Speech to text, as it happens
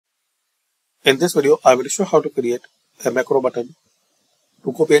In this video, I will show how to create a macro button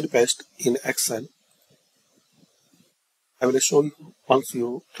to copy and paste in Excel. I will show you once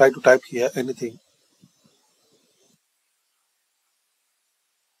you try to type here anything.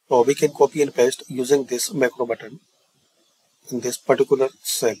 So we can copy and paste using this macro button in this particular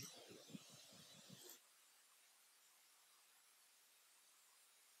cell.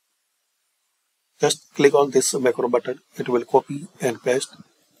 Just click on this macro button. It will copy and paste.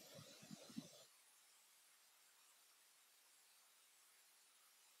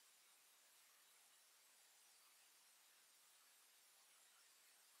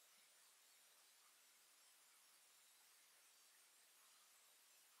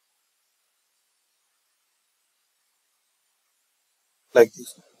 Like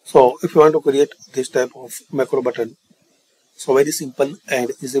this. So if you want to create this type of macro button, so very simple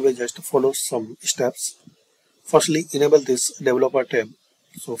and easy way, just follow some steps. Firstly, enable this developer tab.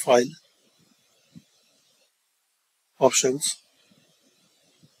 So file, options,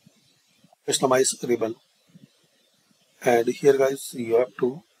 customize ribbon, and here guys you have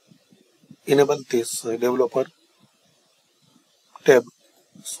to enable this developer tab.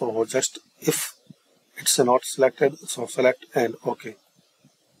 So just if it's not selected, so select and OK.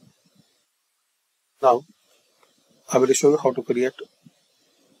 Now I will show you how to create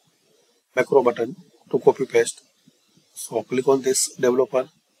macro button to copy paste. So click on this developer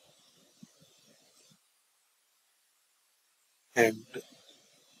and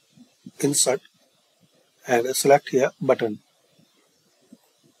insert and select here button.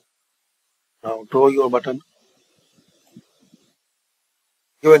 Now draw your button.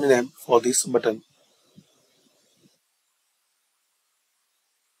 Give a name for this button.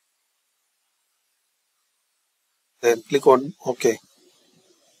 Then click on OK.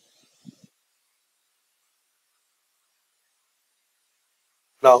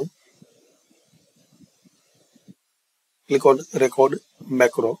 Now click on record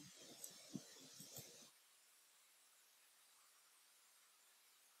macro.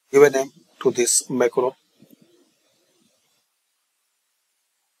 Give a name to this macro.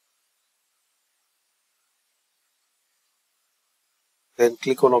 Then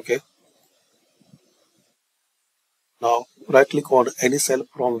click on OK. Now right click on any cell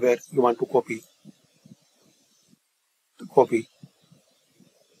from where you want to copy.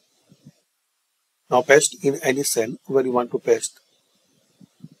 Now paste in any cell where you want to paste.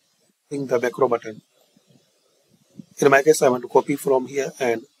 Using the macro button. In my case, I want to copy from here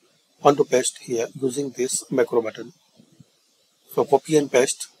and want to paste here using this macro button. So copy and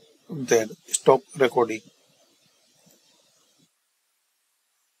paste, then stop recording.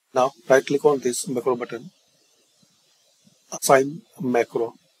 Now right click on this macro button, assign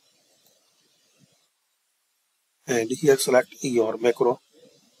macro, and here select your macro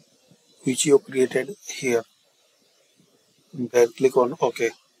which you created here. Then click on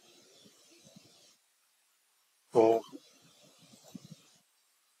OK. So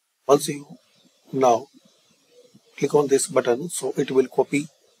once you now click on this button, so it will copy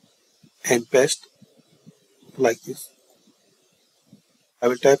and paste like this. I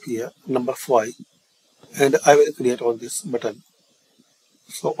will type here number 5 and I will create on this button.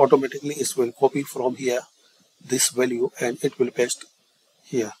 So automatically it will copy from here this value and it will paste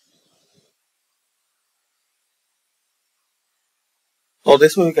here. So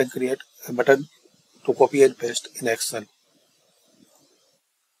this way we can create a button to copy and paste in Excel.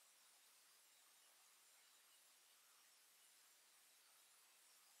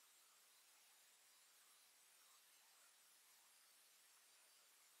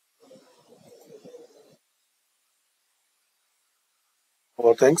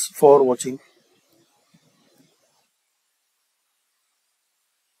 So thanks for watching.